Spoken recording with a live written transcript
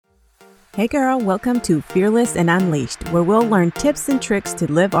Hey girl, welcome to Fearless and Unleashed, where we'll learn tips and tricks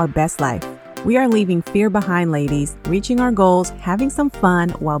to live our best life. We are leaving fear behind, ladies, reaching our goals, having some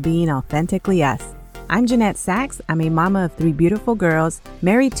fun while being authentically us. I'm Jeanette Sachs. I'm a mama of 3 beautiful girls,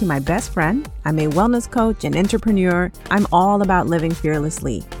 married to my best friend. I'm a wellness coach and entrepreneur. I'm all about living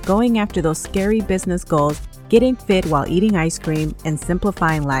fearlessly, going after those scary business goals, getting fit while eating ice cream, and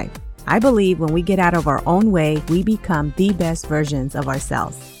simplifying life. I believe when we get out of our own way, we become the best versions of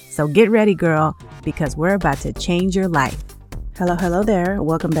ourselves. So get ready, girl, because we're about to change your life. Hello there.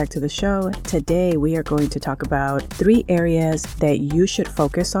 Welcome back to the show. Today, we are going to talk about 3 areas that you should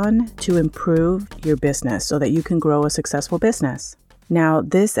focus on to improve your business so that you can grow a successful business. Now,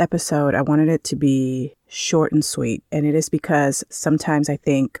 this episode, I wanted it to be short and sweet, and it is because sometimes I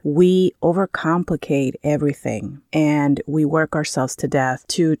think we overcomplicate everything and we work ourselves to death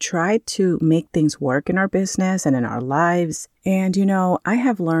to try to make things work in our business and in our lives. And I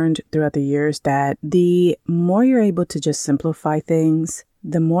have learned throughout the years that the more you're able to just simplify things,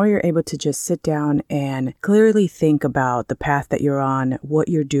 the more you're able to just sit down and clearly think about the path that you're on, what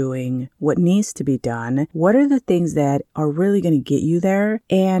you're doing, what needs to be done, what are the things that are really going to get you there,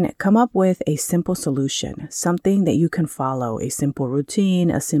 and come up with a simple solution, something that you can follow, a simple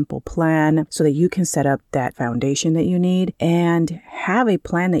routine, a simple plan, so that you can set up that foundation that you need and have a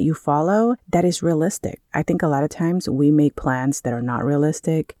plan that you follow that is realistic. I think a lot of times we make plans that are not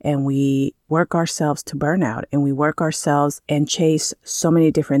realistic and we work ourselves to burnout and we work ourselves and chase so many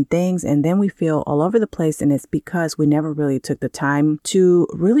different things. And then we feel all over the place. And it's because we never really took the time to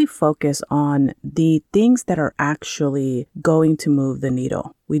really focus on the things that are actually going to move the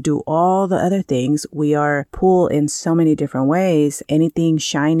needle. We do all the other things. We are pulled in so many different ways. Anything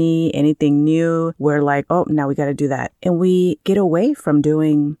shiny, anything new, we're like, oh, now we got to do that. And we get away from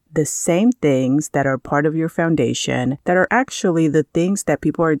doing the same things that are part of your foundation, that are actually the things that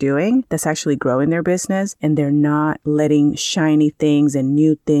people are doing that's actually growing their business, and they're not letting shiny things and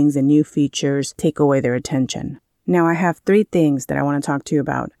new features take away their attention. Now, I have 3 things that I want to talk to you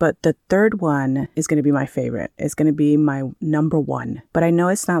about, but the third one is going to be my favorite. It's going to be my number 1, but I know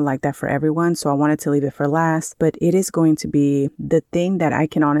it's not like that for everyone, so I wanted to leave it for last, but it is going to be the thing that I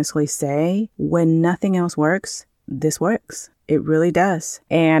can honestly say, when nothing else works, this works. It really does.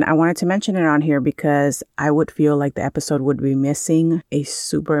 And I wanted to mention it on here because I would feel like the episode would be missing a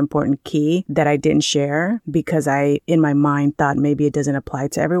super important key that I didn't share because I, in my mind, thought maybe it doesn't apply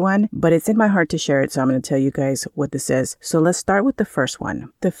to everyone, but it's in my heart to share it. So I'm going to tell you guys what this is. So let's start with the first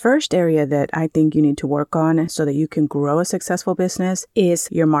one. The first area that I think you need to work on so that you can grow a successful business is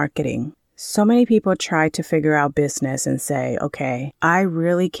your marketing. So many people try to figure out business and say, okay, I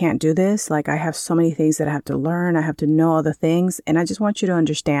really can't do this. Like, I have so many things that I have to learn. I have to know all the things. And I just want you to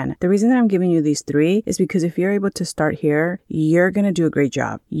understand the reason that I'm giving you these 3 is because if you're able to start here, you're going to do a great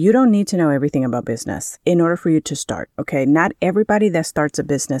job. You don't need to know everything about business in order for you to start. Okay. Not everybody that starts a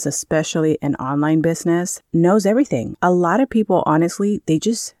business, especially an online business, knows everything. A lot of people, honestly, they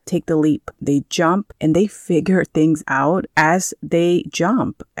just take the leap. They jump and they figure things out as they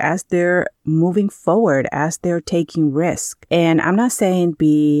jump, as they're moving forward, as they're taking risk. And I'm not saying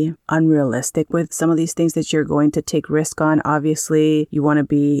be unrealistic with some of these things that you're going to take risk on. Obviously, you want to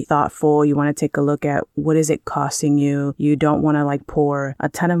be thoughtful. You want to take a look at what is it costing you. You don't want to pour a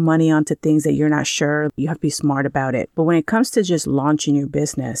ton of money onto things that you're not sure. You have to be smart about it. But when it comes to just launching your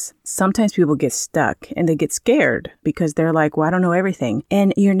business, sometimes people get stuck and they get scared because they're like, well, I don't know everything.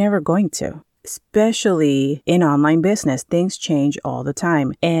 And you're never going to. Especially in online business, things change all the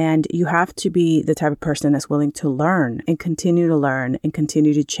time. And you have to be the type of person that's willing to learn and continue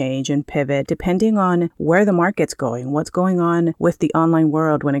to change and pivot depending on where the market's going, what's going on with the online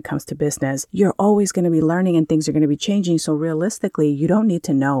world when it comes to business. You're always going to be learning and things are going to be changing. So realistically, you don't need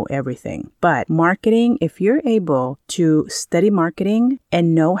to know everything. But marketing, if you're able to study marketing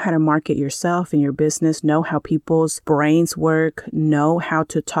and know how to market yourself and your business, know how people's brains work, know how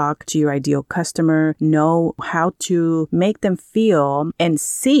to talk to your ideal customer, know how to make them feel and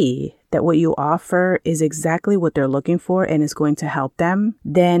see that what you offer is exactly what they're looking for and is going to help them,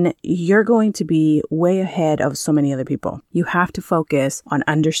 then you're going to be way ahead of so many other people. You have to focus on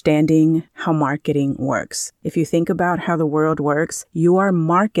understanding how marketing works. If you think about how the world works, you are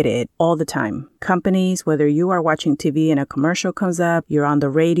marketed all the time. Companies, whether you are watching TV and a commercial comes up, you're on the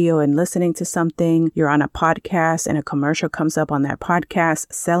radio and listening to something, you're on a podcast and a commercial comes up on that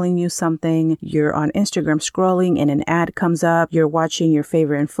podcast selling you something, you're on Instagram scrolling and an ad comes up, you're watching your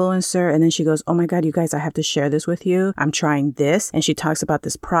favorite influencer her and then she goes, oh my God, you guys, I have to share this with you. I'm trying this. And she talks about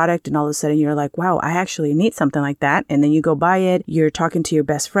this product and all of a sudden you're like, wow, I actually need something like that. And then you go buy it. You're talking to your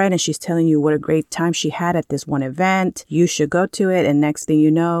best friend and she's telling you what a great time she had at this one event. You should go to it. And next thing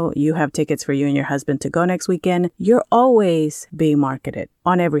you know, you have tickets for you and your husband to go next weekend. You're always being marketed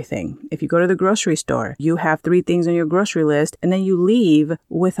on everything. If you go to the grocery store, you have 3 things on your grocery list and then you leave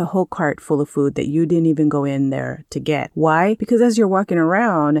with a whole cart full of food that you didn't even go in there to get. Why? Because as you're walking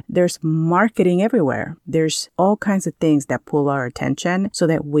around, there's marketing everywhere. There's all kinds of things that pull our attention so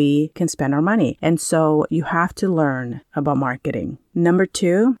that we can spend our money. And so you have to learn about marketing. Number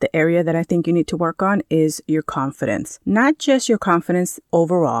 2, the area that I think you need to work on is your confidence. Not just your confidence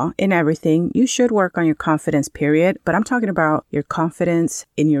overall in everything. You should work on your confidence, period. But I'm talking about your confidence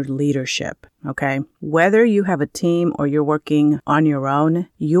in your leadership. Okay. Whether you have a team or you're working on your own,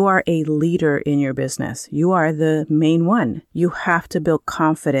 you are a leader in your business. You are the main one. You have to build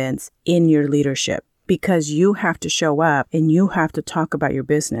confidence in your leadership. Because you have to show up and you have to talk about your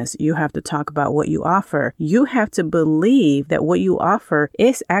business. You have to talk about what you offer. You have to believe that what you offer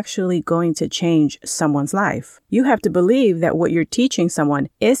is actually going to change someone's life. You have to believe that what you're teaching someone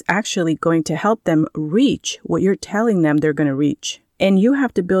is actually going to help them reach what you're telling them they're going to reach. And you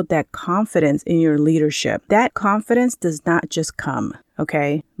have to build that confidence in your leadership. That confidence does not just come.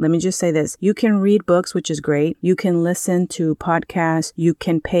 Okay, let me just say this. You can read books, which is great. You can listen to podcasts. You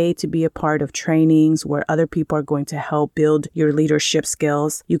can pay to be a part of trainings where other people are going to help build your leadership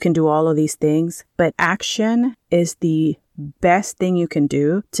skills. You can do all of these things, but action is the best thing you can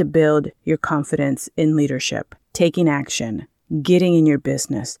do to build your confidence in leadership. Taking action, getting in your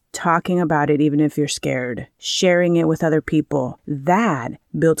business, talking about it even if you're scared, sharing it with other people. That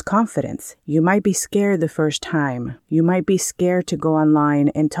builds confidence. You might be scared the first time. You might be scared to go online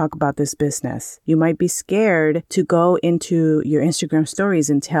and talk about this business. You might be scared to go into your Instagram stories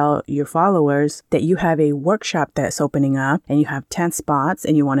and tell your followers that you have a workshop that's opening up and you have 10 spots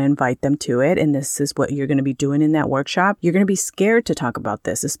and you want to invite them to it. And this is what you're going to be doing in that workshop. You're going to be scared to talk about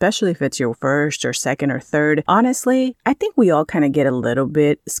this, especially if it's your first or second or third. Honestly, I think we all kind of get a little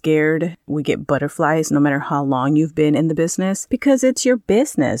bit scared. We get butterflies no matter how long you've been in the business because it's your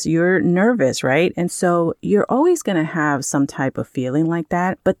business. You're nervous, right? And so you're always going to have some type of feeling like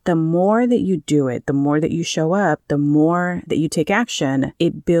that. But the more that you do it, the more that you show up, the more that you take action,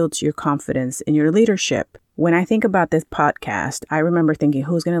 it builds your confidence in your leadership. When I think about this podcast, I remember thinking,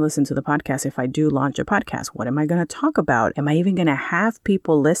 who's going to listen to the podcast if I do launch a podcast? What am I going to talk about? Am I even going to have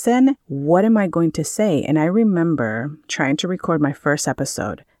people listen? What am I going to say? And I remember trying to record my first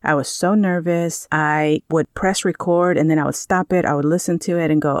episode. I was so nervous. I would press record and then I would stop it. I would listen to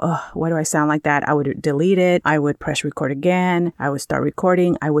it and go, oh, why do I sound like that? I would delete it. I would press record again. I would start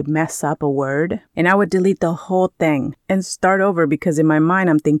recording. I would mess up a word and I would delete the whole thing and start over because in my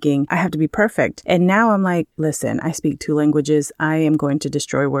mind, I'm thinking I have to be perfect. And now I'm like, listen, I speak 2 languages. I am going to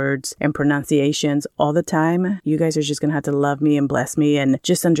destroy words and pronunciations all the time. You guys are just going to have to love me and bless me and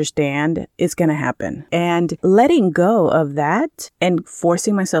just understand it's going to happen. And letting go of that and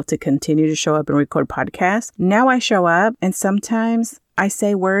forcing myself to continue to show up and record podcasts. Now I show up and sometimes I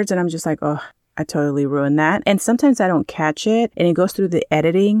say words and I'm just like, oh, I totally ruined that. And sometimes I don't catch it and it goes through the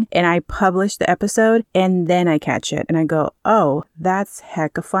editing and I publish the episode and then I catch it and I go, oh, that's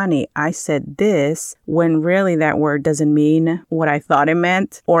hecka funny. I said this when really that word doesn't mean what I thought it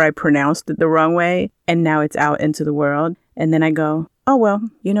meant or I pronounced it the wrong way and now it's out into the world. And then I go, oh, well,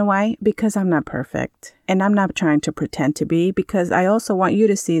 you know why? Because I'm not perfect and I'm not trying to pretend to be because I also want you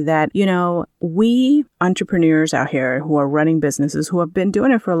to see that, you know, we entrepreneurs out here who are running businesses who have been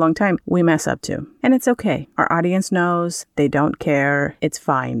doing it for a long time, we mess up too. And it's okay. Our audience knows, they don't care. It's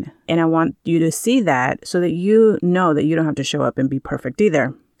fine. And I want you to see that so that you know that you don't have to show up and be perfect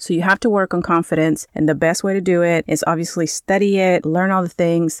either. So you have to work on confidence. And the best way to do it is obviously study it, learn all the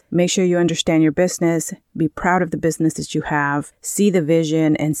things, make sure you understand your business, be proud of the business that you have, see the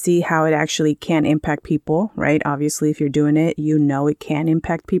vision and see how it actually can impact people, right? Obviously, if you're doing it, you know it can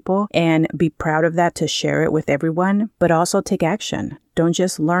impact people and be proud of that to share it with everyone, but also take action. Don't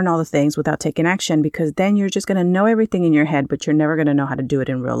just learn all the things without taking action because then you're just going to know everything in your head, but you're never going to know how to do it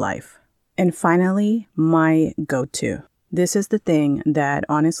in real life. And finally, my go-to. This is the thing that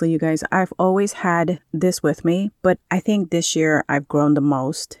honestly, you guys, I've always had this with me, but I think this year I've grown the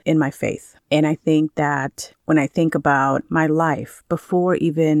most in my faith. And I think that when I think about my life before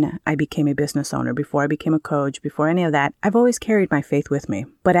even I became a business owner, before I became a coach, before any of that, I've always carried my faith with me.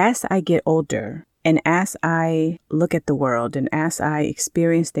 But as I get older, And as I look at the world and as I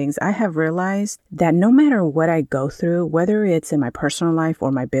experience things, I have realized that no matter what I go through, whether it's in my personal life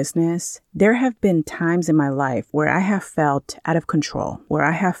or my business, there have been times in my life where I have felt out of control, where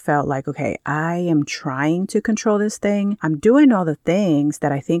I have felt like, okay, I am trying to control this thing. I'm doing all the things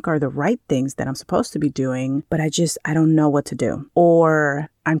that I think are the right things that I'm supposed to be doing, but I don't know what to do. Or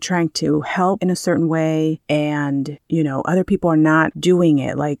I'm trying to help in a certain way and, other people are not doing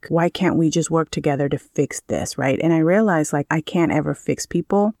it. Like, why can't we just work together to fix this, right? And I realized I can't ever fix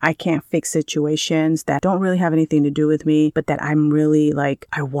people. I can't fix situations that don't really have anything to do with me, but that I'm really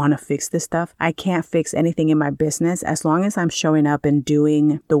I want to fix this stuff. I can't fix anything in my business as long as I'm showing up and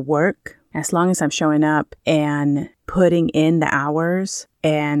doing the work. As long as I'm showing up and putting in the hours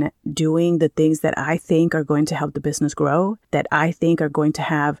and doing the things that I think are going to help the business grow, that I think are going to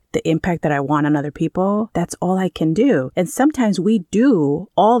have the impact that I want on other people, that's all I can do. And sometimes we do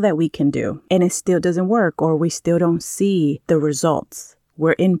all that we can do and it still doesn't work, or we still don't see the results.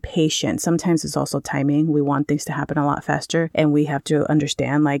 We're impatient. Sometimes it's also timing. We want things to happen a lot faster and we have to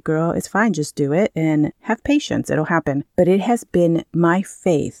understand girl, it's fine. Just do it and have patience. It'll happen. But it has been my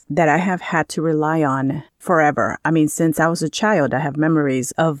faith that I have had to rely on forever. I mean, since I was a child, I have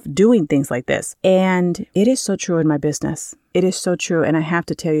memories of doing things like this. And it is so true in my business. It is so true. And I have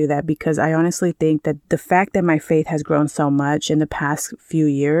to tell you that because I honestly think that the fact that my faith has grown so much in the past few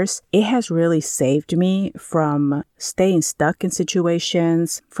years, it has really saved me from staying stuck in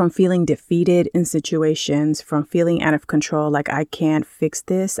situations, from feeling defeated in situations, from feeling out of control, like I can't fix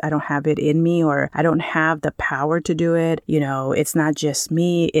this. I don't have it in me, or I don't have the power to do it. It's not just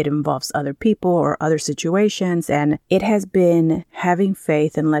me. It involves other people or other situations. And it has been having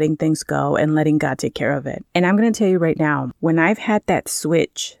faith and letting things go and letting God take care of it. And I'm going to tell you right now, when I've had that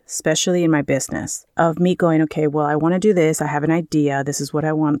switch, especially in my business, of me going, okay, well, I want to do this. I have an idea. This is what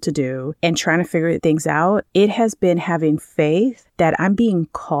I want to do, and trying to figure things out. It has been having faith that I'm being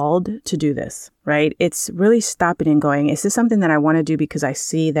called to do this, right? It's really stopping and going, is this something that I want to do because I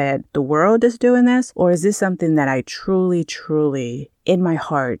see that the world is doing this? Or is this something that I truly, truly in my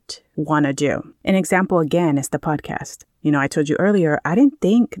heart want to do? An example again is the podcast. I told you earlier, I didn't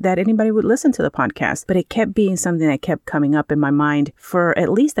think that anybody would listen to the podcast, but it kept being something that kept coming up in my mind for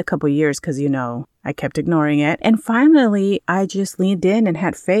at least a couple of years because, I kept ignoring it. And finally, I just leaned in and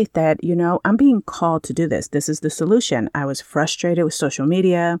had faith that, I'm being called to do this. This is the solution. I was frustrated with social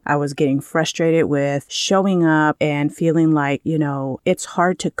media. I was getting frustrated with showing up and feeling like, it's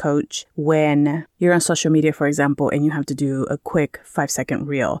hard to coach when you're on social media, for example, and you have to do a quick 5-second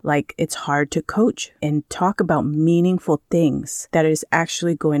reel. It's hard to coach and talk about meaningful things that is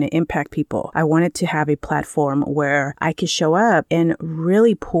actually going to impact people. I wanted to have a platform where I could show up and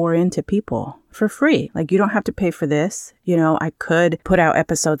really pour into people for free. You don't have to pay for this. I could put out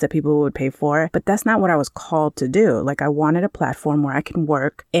episodes that people would pay for, but that's not what I was called to do. I wanted a platform where I can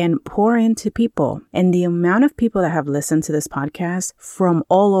work and pour into people. And the amount of people that have listened to this podcast from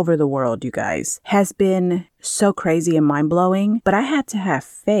all over the world, you guys, has been so crazy and mind-blowing. But I had to have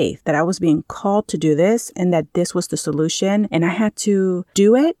faith that I was being called to do this and that this was the solution. And I had to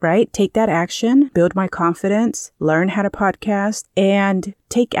do it, right? Take that action, build my confidence, learn how to podcast, and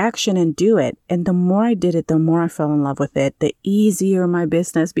take action and do it. And the more I did it, the more I fell in love with it, the easier my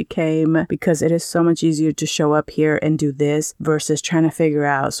business became, because it is so much easier to show up here and do this versus trying to figure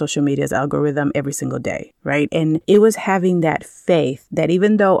out social media's algorithm every single day, right? And it was having that faith that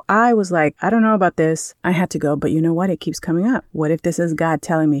even though I was like, I don't know about this, I had to go, but you know what? It keeps coming up. What if this is God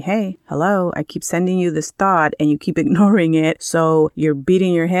telling me, hey, hello, I keep sending you this thought and you keep ignoring it. So you're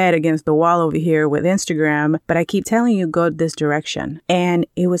beating your head against the wall over here with Instagram, but I keep telling you, go this direction. And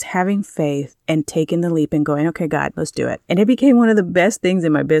it was having faith and taking the leap and going, okay, God, let's do it. And it became one of the best things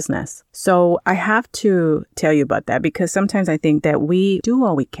in my business. So I have to tell you about that because sometimes I think that we do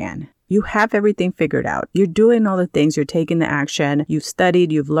all we can. You have everything figured out. You're doing all the things. You're taking the action. You've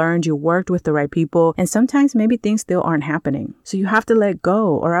studied, you've learned, you worked with the right people. And sometimes maybe things still aren't happening. So you have to let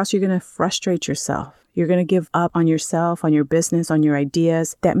go or else you're going to frustrate yourself. You're going to give up on yourself, on your business, on your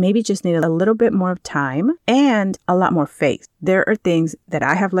ideas that maybe just need a little bit more time and a lot more faith. There are things that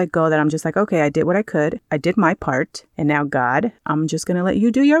I have let go that I'm just like, okay, I did what I could. I did my part. And now God, I'm just going to let you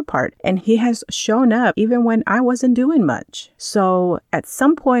do your part. And he has shown up even when I wasn't doing much. So at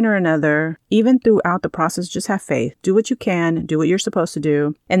some point or another, even throughout the process, just have faith. Do what you can, do what you're supposed to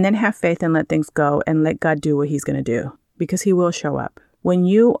do, and then have faith and let things go and let God do what he's going to do because he will show up. When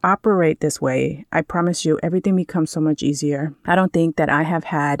you operate this way, I promise you, everything becomes so much easier. I don't think that I have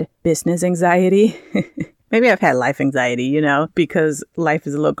had business anxiety Maybe I've had life anxiety, because life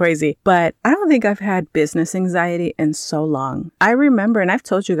is a little crazy, but I don't think I've had business anxiety in so long. I remember, and I've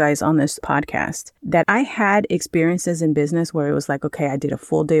told you guys on this podcast, that I had experiences in business where it was like, okay, I did a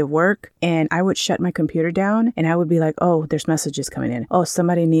full day of work and I would shut my computer down and I would be like, oh, there's messages coming in. Oh,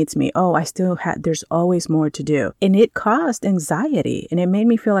 somebody needs me. Oh, there's always more to do. And it caused anxiety and it made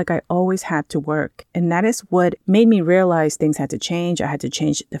me feel like I always had to work. And that is what made me realize things had to change. I had to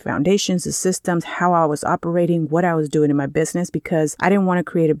change the foundations, the systems, how I was operating, what I was doing in my business, because I didn't want to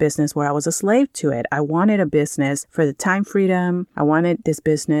create a business where I was a slave to it. I wanted a business for the time freedom. I wanted this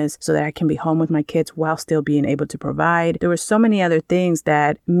business so that I can be home with my kids while still being able to provide. There were so many other things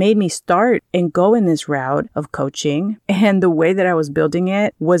that made me start and go in this route of coaching. And the way that I was building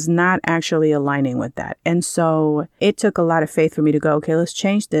it was not actually aligning with that. And so it took a lot of faith for me to go, okay, let's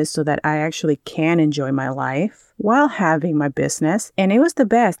change this so that I actually can enjoy my life while having my business. And it was the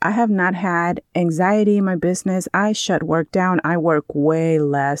best. I have not had anxiety in my business. I shut work down. I work way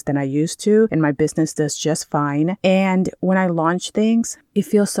less than I used to, and my business does just fine. And when I launch things, it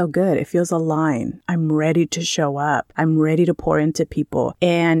feels so good. It feels aligned. I'm ready to show up. I'm ready to pour into people.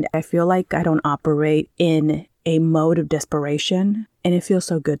 And I feel like I don't operate in a mode of desperation. And it feels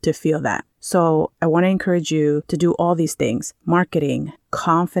so good to feel that. So I want to encourage you to do all these things: marketing,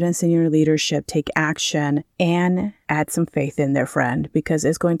 confidence in your leadership, take action, and add some faith in there, friend, because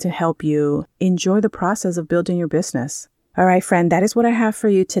it's going to help you enjoy the process of building your business. All right, friend, that is what I have for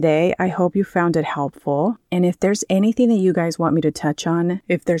you today. I hope you found it helpful. And if there's anything that you guys want me to touch on,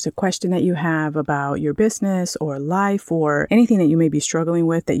 if there's a question that you have about your business or life or anything that you may be struggling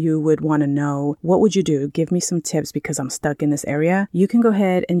with that you would want to know, what would you do? Give me some tips because I'm stuck in this area. You can go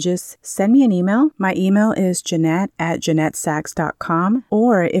ahead and just send me an email. My email is Jeanette@JeanetteSachs.com.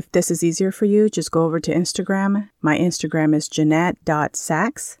 Or if this is easier for you, just go over to Instagram. My Instagram is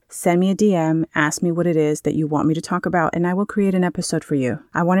Jeanette.Sachs. Send me a DM, ask me what it is that you want me to talk about, and I will create an episode for you.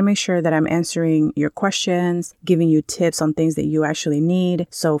 I want to make sure that I'm answering your questions, giving you tips on things that you actually need.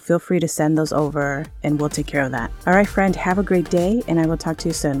 So feel free to send those over and we'll take care of that. All right, friend, have a great day and I will talk to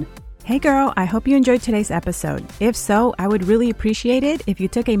you soon. Hey girl, I hope you enjoyed today's episode. If so, I would really appreciate it if you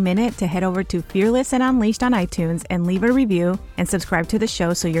took a minute to head over to Fearless and Unleashed on iTunes and leave a review and subscribe to the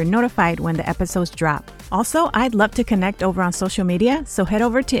show so you're notified when the episodes drop. Also, I'd love to connect over on social media, so head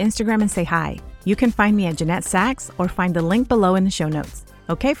over to Instagram and say hi. You can find me at Jeanette Sachs or find the link below in the show notes.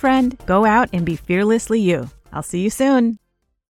 Okay, friend, go out and be fearlessly you. I'll see you soon.